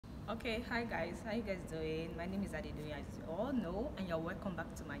Okay, hi guys, how you guys doing? My name is Adedoyin, as you all know, and you're welcome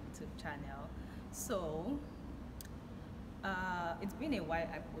back to my YouTube channel. So, it's been a while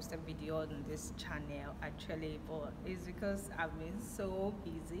I posted a video on this channel actually, but it's because I've been so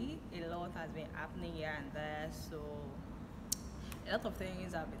busy. A lot has been happening here and there, so a lot of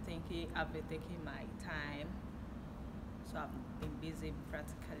things I've been taking my time, so I've been busy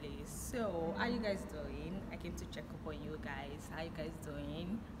practically. So how you guys doing? I came to check up on you guys. How you guys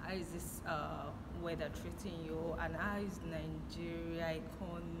doing? How is this weather treating you, and how is Nigeria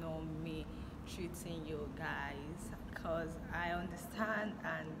economy treating you guys? Because I understand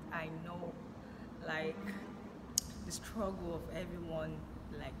and I know, like, the struggle of everyone,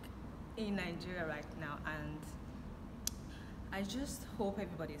 like, in Nigeria right now, and I just hope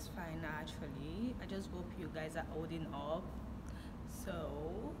everybody's fine actually. I just hope you guys are holding up.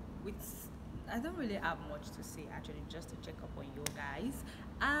 So, with I don't really have much to say actually, just to check up on you guys.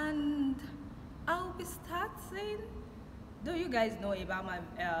 And I'll be starting. Do you guys know about my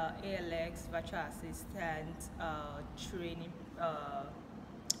ALX virtual assistant training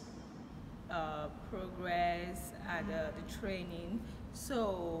progress and the training?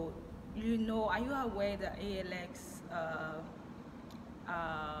 So, are you aware that ALX uh,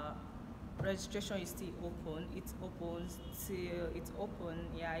 registration is still open? It's open.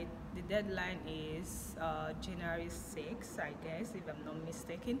 Yeah, the deadline is January 6th, I guess, if I'm not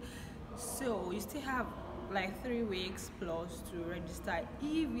mistaken. So you still have like 3 weeks plus to register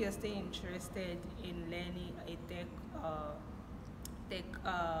if you're still interested in learning a tech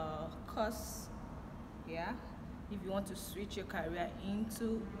course. Yeah, if you want to switch your career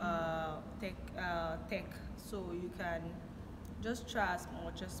into tech, so you can just try as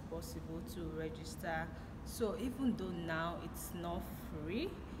much as possible to register. So even though now it's not free,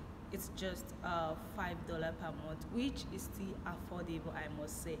 it's just $5 per month, which is still affordable. I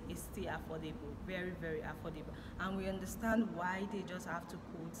must say it's still affordable, very very affordable, and we understand why they just have to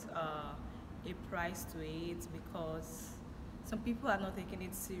put a price to it, because some people are not taking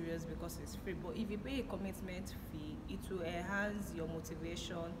it serious because it's free. But if you pay a commitment fee, it will enhance your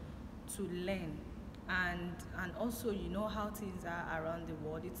motivation to learn. And also, you know how things are around the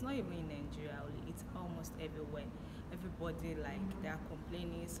world. It's not even in Nigeria only, it's almost everywhere. Everybody, like, they are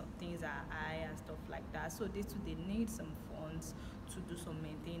complaining some things are high and stuff like that, so they need some funds to do some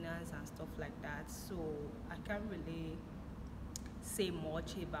maintenance and stuff like that. So I can't really say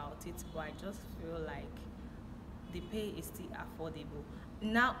much about it, but I just feel like the pay is still affordable.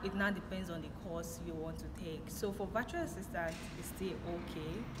 Now it now depends on the course you want to take. So for virtual assistant, it's still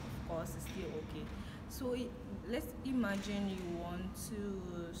okay. Of course, it's still okay. So let's imagine you want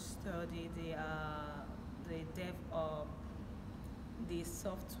to study the dev of the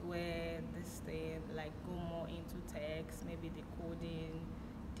software, this thing, like go more into text, maybe the coding,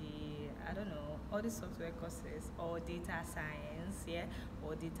 I don't know, all the software courses, or data science, yeah,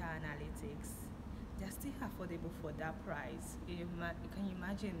 or data analytics. They're still affordable for that price. Can you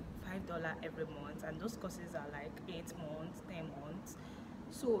imagine $5 every month, and those courses are like 8 months, 10 months.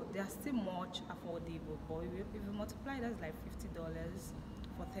 So they're still much affordable. But if you multiply, that's like $50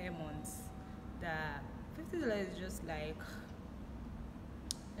 for 10 months. That $50 is just like,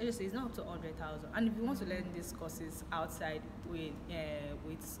 it's not up to 100,000. And if you want to learn these courses outside with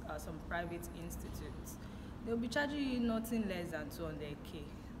some private institutes, they'll be charging you nothing less than 200K.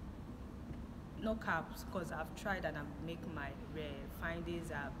 No caps, because I've tried and I've made my findings.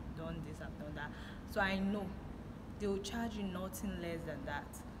 I've done this, I've done that, so I know they will charge you nothing less than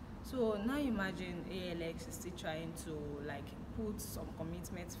that. So now imagine ALX is still trying to, like, put some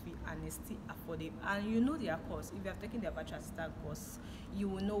commitment fee, and it's still affordable. And you know their course. If you have taken their virtual assistant course, you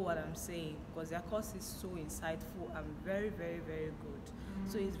will know what I'm saying, because their course is so insightful and very very very good.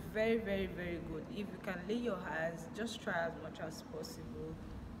 So it's very very very good. If you can lay your hands, just try as much as possible.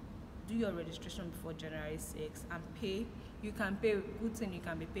 Do your registration before January 6th and pay. You can pay, good thing, you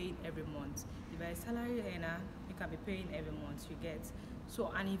can be paying every month. If you're a salary earner, you can be paying every month, you get.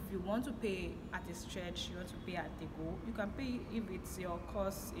 So, and if you want to pay at a stretch, you want to pay at the go, you can pay. If it's your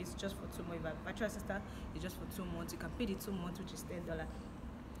course is just for 2 months, if a virtual assistant is just for 2 months, you can pay the 2 months, which is $10,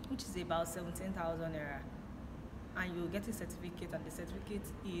 which is about 17,000 naira, and you'll get a certificate. And the certificate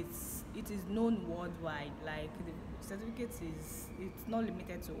is known worldwide. Like, the certificate it's not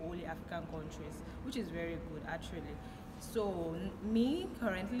limited to only African countries, which is very good actually. So me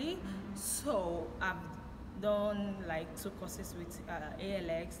currently, so I've done like 2 courses with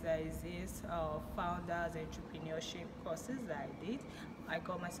ALX. There is this founders entrepreneurship courses that I did. I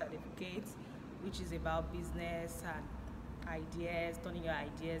got my certificate, which is about business and ideas, turning your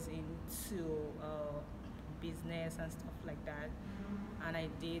ideas into business and stuff like that. and I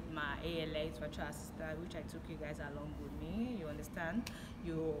did my ALX virtual assistant, which I took you guys along with me. You understand?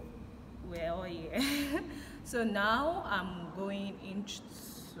 You were all here. So now I'm going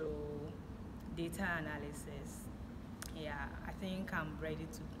into data analysis. Yeah, I think I'm ready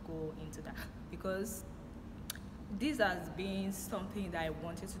to go into that because this has been something that I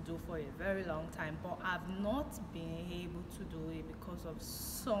wanted to do for a very long time, but I've not been able to do it because of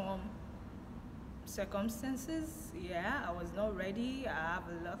some circumstances. Yeah, I was not ready. I have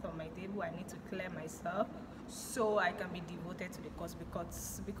a lot on my table. I need to clear myself so I can be devoted to the course,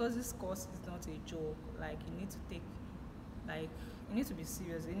 because this course is not a joke. Like, you need to take, like, you need to be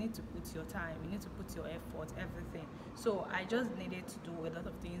serious. You need to put your time, you need to put your effort, everything. So I just needed to do a lot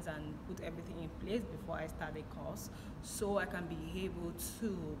of things and put everything in place before I start the course, so I can be able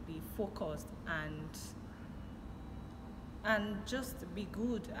to be focused and just be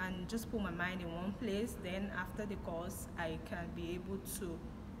good and just put my mind in one place. Then after the course, I can be able to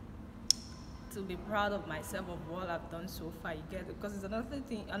be proud of myself, of what I've done so far. You get it? Because it's another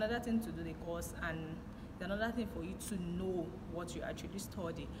thing to do the course, and it's another thing for you to know what you actually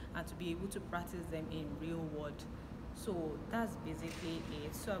study and to be able to practice them in real world. So that's basically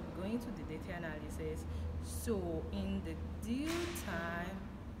it. So I'm going to the data analysis. So in due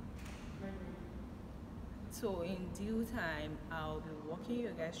time, I'll be walking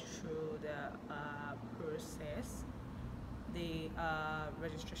you guys through the process, the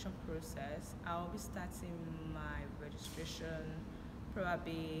registration process. I'll be starting my registration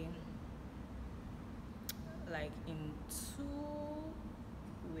probably like in 2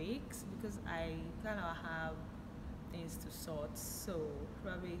 weeks, because I kind of have things to sort. So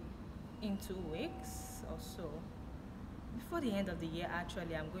probably in 2 weeks or so, before the end of the year,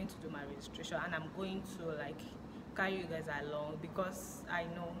 actually, I'm going to do my registration, and I'm going to like carry you guys along, because I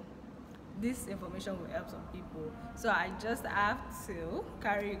know this information will help some people. So I just have to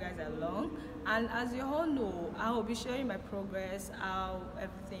carry you guys along, and as you all know, I will be sharing my progress, how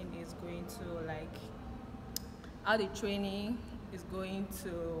everything is going to, like, how the training is going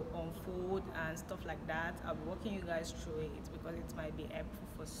to unfold and stuff like that. I'll be walking you guys through it because it might be helpful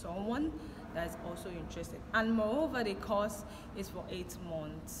for someone that's also interested. And moreover, the course is for 8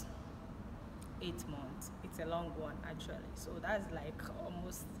 months. 8 months. It's a long one, actually. So that's like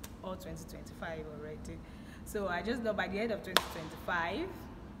almost all 2025 already. So I just know by the end of 2025,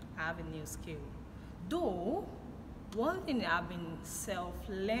 I have a new skill. Though, one thing I've been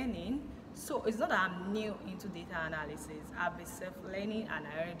self-learning, so it's not that I'm new into data analysis. I've been self-learning, and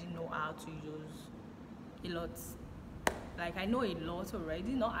I already know how to use a lot. Like, I know a lot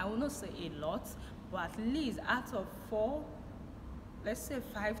already. No, I will not say a lot, but at least out of 4, let's say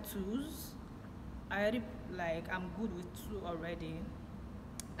 5 tools, I already, like, I'm good with 2 already.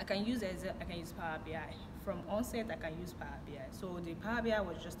 I can use Excel, I can use Power BI. From onset, I can use Power BI. So the Power BI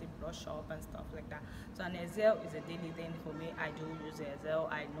was just a brush up and stuff like that. So an Excel is a daily thing for me. I do use Excel.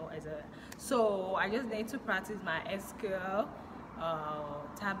 I know Excel. So I just need to practice my SQL,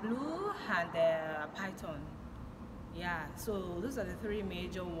 Tableau, and Python. Yeah. So those are the 3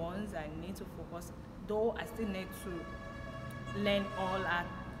 major ones I need to focus. Though I still need to learn all at,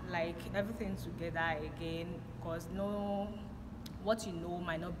 like, everything together again, because what you know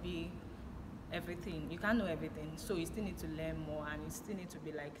might not be everything. You can't know everything, so you still need to learn more, and you still need to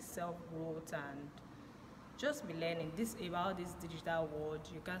be like self-growth and just be learning about this digital world.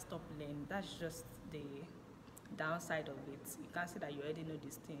 You can't stop learning. That's just the downside of it. You can't say that you already know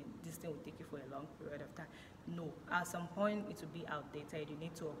this thing will take you for a long period of time. No, at some point it will be outdated. You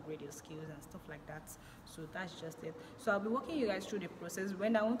need to upgrade your skills and stuff like that. So that's just it. So I'll be walking you guys through the process.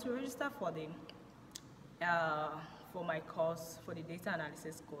 When I want to register for the for my course, for the data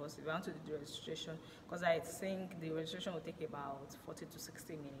analysis course, if I want to do the registration, because I think the registration will take about 40 to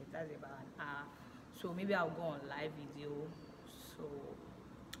 60 minutes. That's about an hour. So maybe I'll go on live video,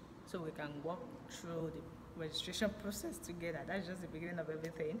 so we can walk through the registration process together. That's just the beginning of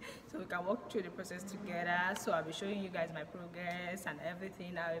everything. So we can walk through the process together. So I'll be showing you guys my progress and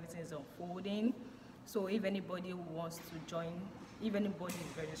everything, how everything is unfolding. So if anybody who wants to join, if anybody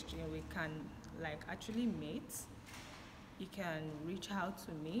is registering, we can like actually meet. You can reach out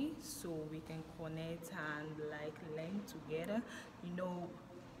to me so we can connect and like learn together. You know,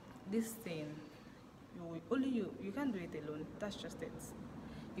 this thing, you can't do it alone. That's just it.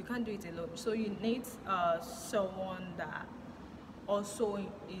 You can't do it alone. So you need someone that also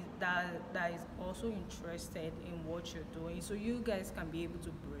that is also interested in what you're doing, so you guys can be able to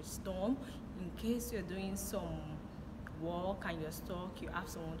brainstorm in case you're doing some work and you're stuck. You have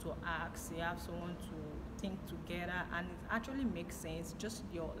someone to ask, you have someone to think together, and it actually makes sense. Just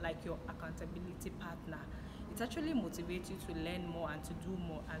your accountability partner. it actually motivates you to learn more and to do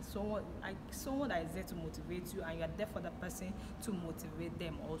more, and someone that is there to motivate you, and you are there for the person to motivate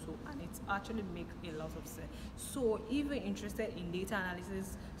them also, and it actually makes a lot of sense. So if you're interested in data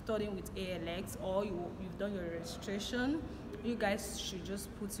analysis, studying with ALX, or you've done your registration, you guys should just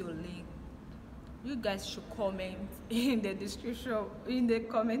put your link. You guys should comment in the description, in the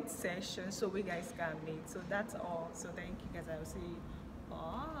comment section, so we guys can meet. So that's all. So thank you guys. I will see you.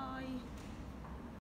 Bye.